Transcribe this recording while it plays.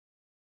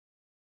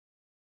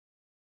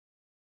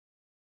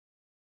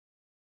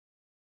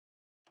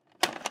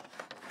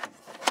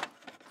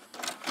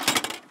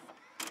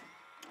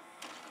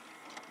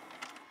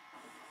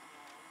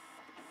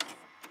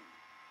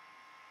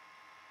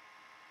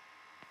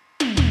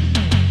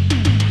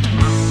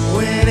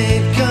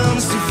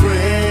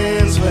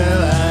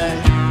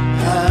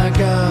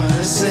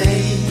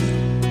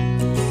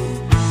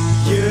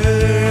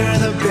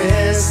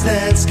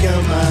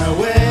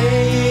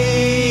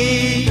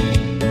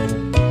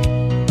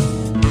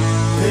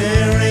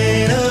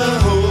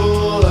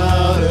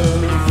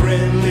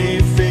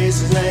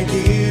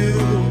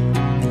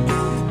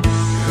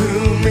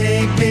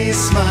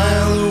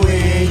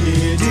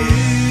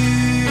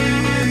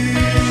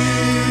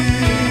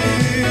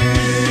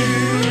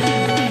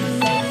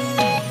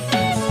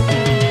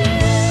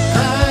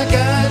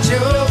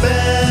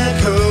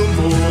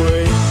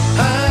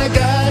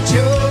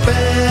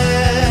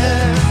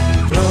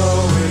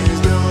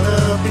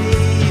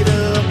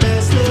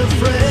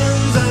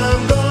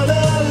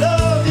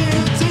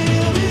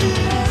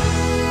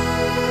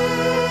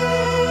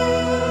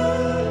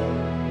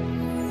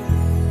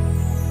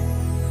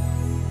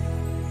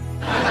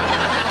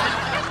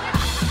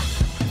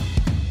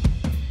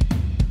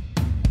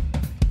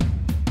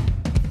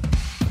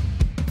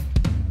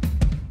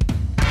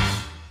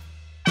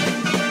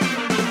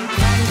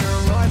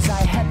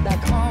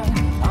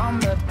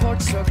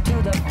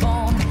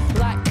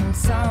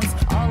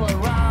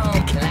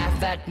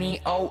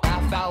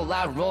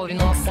Athallah,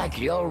 rolling off like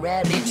you're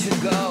ready to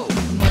go.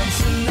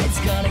 Tonight's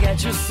gonna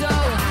get you so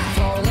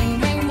falling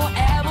rain,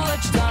 whatever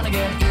that you've done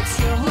again. It's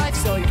your life,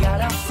 so you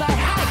gotta fly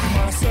high.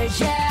 Come on, say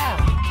yeah.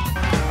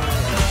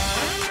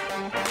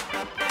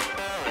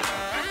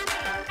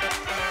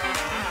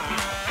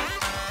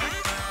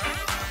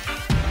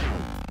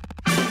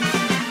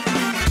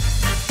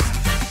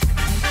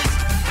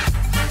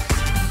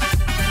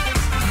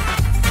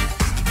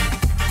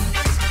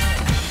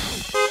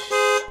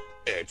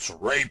 It's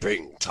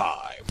raping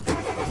time.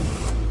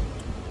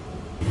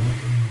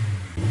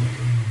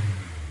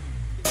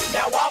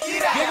 Now walk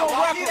it out. Now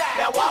walk it out.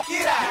 Now walk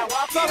it out. Now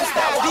walk it out.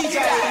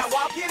 Now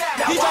walk it out.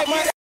 Now walk it out.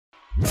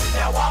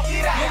 Now walk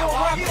it out. Now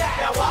walk it out.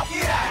 Now walk it out. Now walk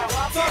it out. Now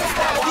walk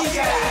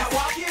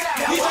it out.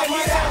 Now walk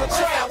it out. Now walk it out.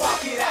 Now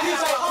walk it out. Now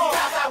walk it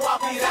out. Now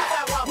walk it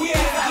out. We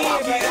ain't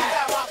again, baby.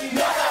 Now walk it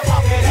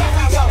out. Here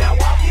we go. Now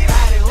walk it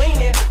out and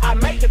leaning. I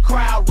make the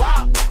crowd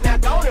rock. Now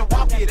go and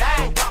walk it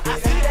out. I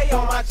see they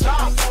on my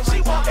job. She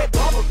want that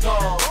bubble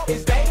gum.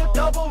 Is they a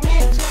double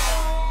mint?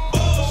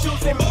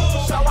 Shooting me,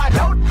 so I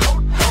don't.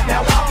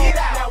 Now walk it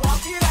out. Now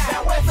walk it out.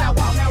 Now west I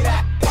walk it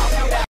out. Walk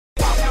it out.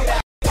 Walk it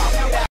out.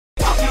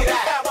 Walk it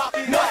out. Walk it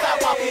out. North I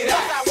walk it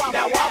out.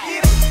 Now walk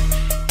it out.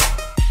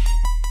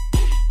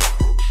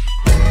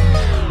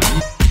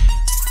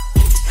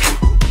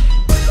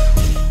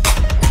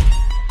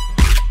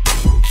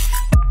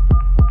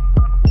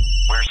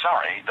 We're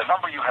sorry, the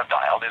number you have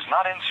dialed is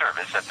not in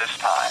service at this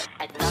time.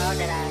 I thought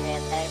that I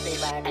had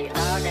everybody. I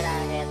thought that I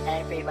had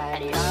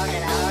everybody. I thought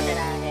that I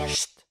had.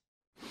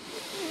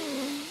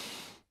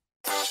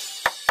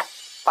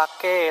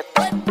 Paket,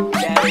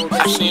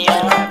 Asia,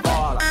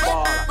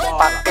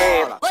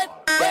 paket,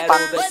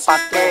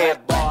 paket,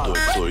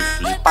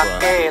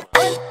 paket,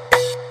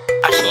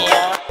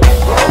 Asia.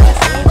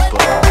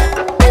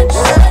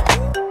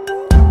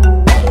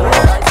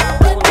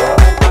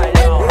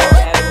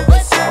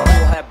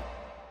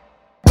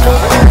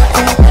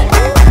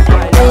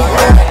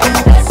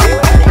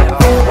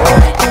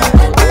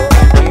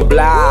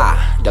 Bla,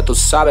 ya tú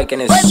sabes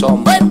quiénes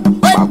somos.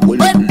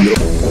 Paculo.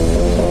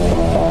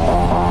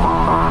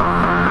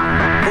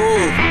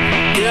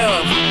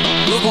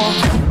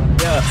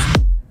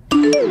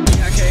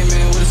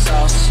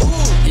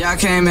 Yeah, I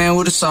came in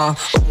with a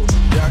sauce.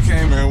 Yeah, I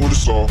came in with a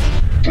song.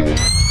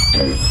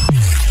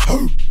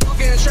 Walk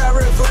in the trap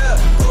real clear.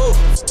 Ooh,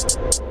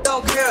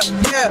 don't care.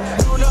 Yeah,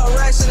 doing up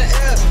racks in the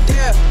air.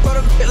 Yeah, put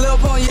a little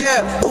pony.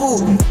 Yeah,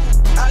 ooh.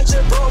 I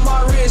just broke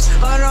my wrist.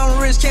 Under on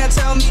the wrist, can't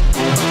tell me.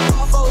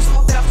 All folks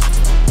walk that.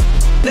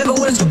 Never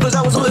went to cause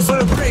I was looking for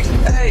the brick.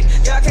 Hey,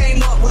 yeah, I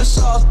came up with a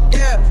sauce.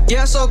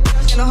 Yeah, so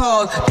in the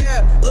hog.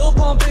 Yeah, little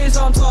pump is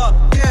on top.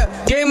 Yeah,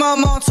 game my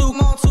mom too.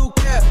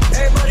 Yeah,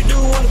 everybody do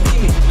wanna be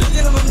me. Look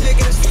at my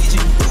neck and it's Fiji.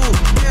 Ooh,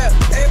 yeah,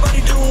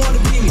 everybody do wanna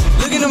be me.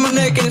 Look at my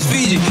neck and it's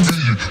Fiji.